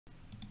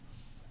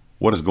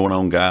What is going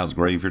on, guys?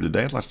 Grave here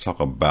today. I'd like to talk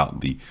about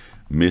the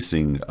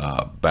missing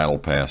battle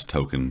pass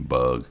token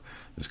bug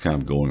that's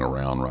kind of going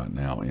around right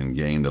now in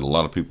game that a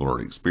lot of people are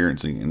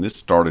experiencing. And this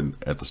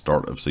started at the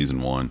start of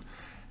season 1.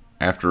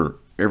 After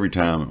every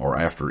time or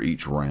after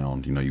each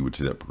round, you would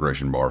see that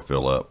progression bar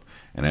fill up,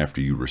 and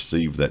after you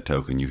receive that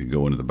token, you could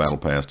go into the battle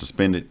pass to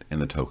spend it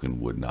and the token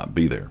would not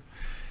be there.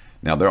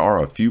 Now, there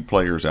are a few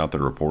players out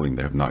there reporting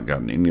they have not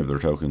gotten any of their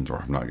tokens or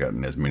have not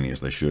gotten as many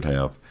as they should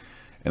have.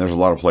 And there's a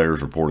lot of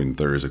players reporting that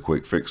there is a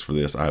quick fix for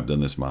this. I have done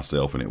this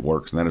myself and it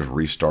works, and that is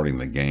restarting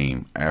the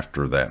game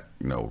after that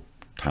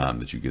time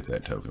that you get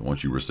that token.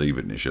 Once you receive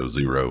it and it shows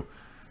 0,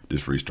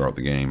 just restart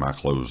the game. I just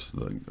closed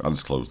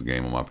the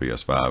game on my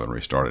PS5 and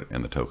restart it,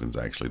 and the token's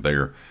actually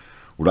there.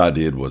 What I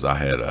did was I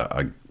had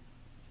a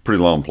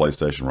pretty long play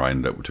session where I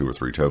ended up with 2 or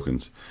 3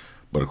 tokens,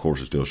 but of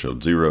course it still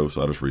showed 0,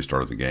 so I just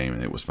restarted the game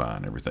and it was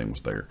fine. Everything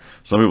was there.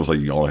 Some people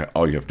say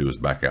all you have to do is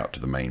back out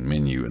to the main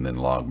menu and then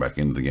log back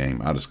into the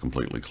game. I just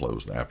completely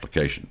closed the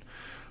application.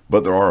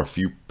 But there are a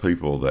few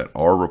people that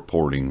are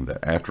reporting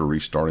that after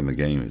restarting the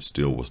game, it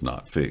still was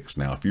not fixed.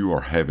 Now, if you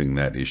are having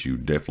that issue,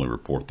 definitely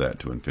report that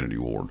to Infinity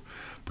Ward,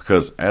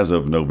 because as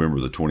of November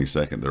the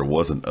 22nd, there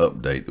was an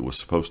update that was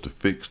supposed to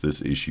fix this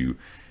issue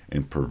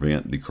and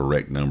prevent the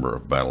correct number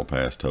of Battle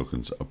Pass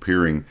tokens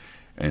appearing,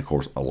 and of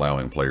course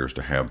allowing players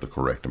to have the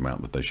correct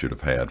amount that they should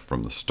have had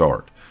from the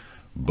start.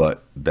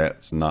 But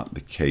that's not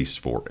the case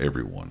for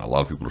everyone. A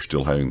lot of people are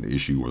still having the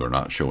issue where they're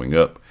not showing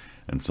up,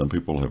 and some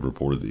people have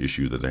reported the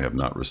issue that they have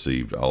not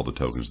received all the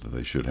tokens that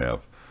they should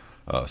have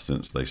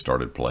since they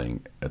started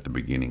playing at the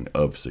beginning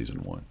of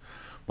season 1.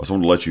 I just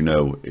want to let you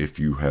know, if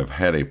you have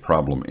had a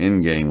problem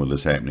in game with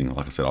this happening,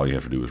 like I said, all you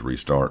have to do is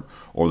restart,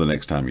 or the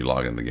next time you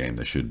log in the game,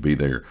 they should be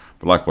there.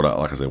 But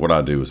like I said, what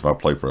I do is if I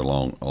play for a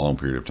long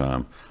period of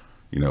time,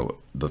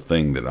 the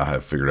thing that I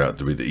have figured out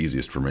to be the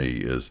easiest for me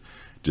is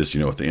just,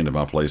 at the end of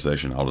my play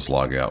session, I'll just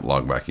log out,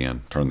 log back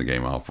in, turn the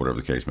game off, whatever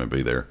the case may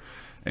be there.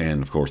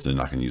 And of course, then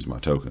I can use my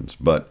tokens.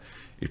 But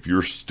if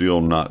you're still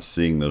not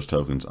seeing those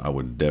tokens, I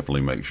would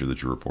definitely make sure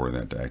that you're reporting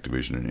that to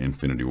Activision and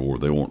Infinity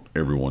Ward. They want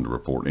everyone to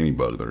report any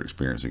bug they're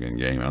experiencing in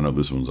game. I know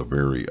this one's a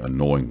very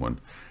annoying one,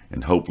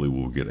 and hopefully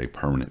we'll get a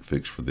permanent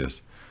fix for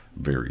this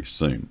very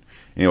soon.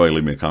 Anyway,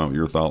 leave me a comment with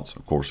your thoughts.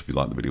 Of course, if you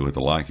like the video, hit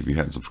the like. If you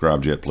haven't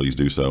subscribed yet, please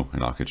do so,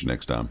 and I'll catch you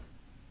next time.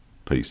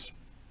 Peace.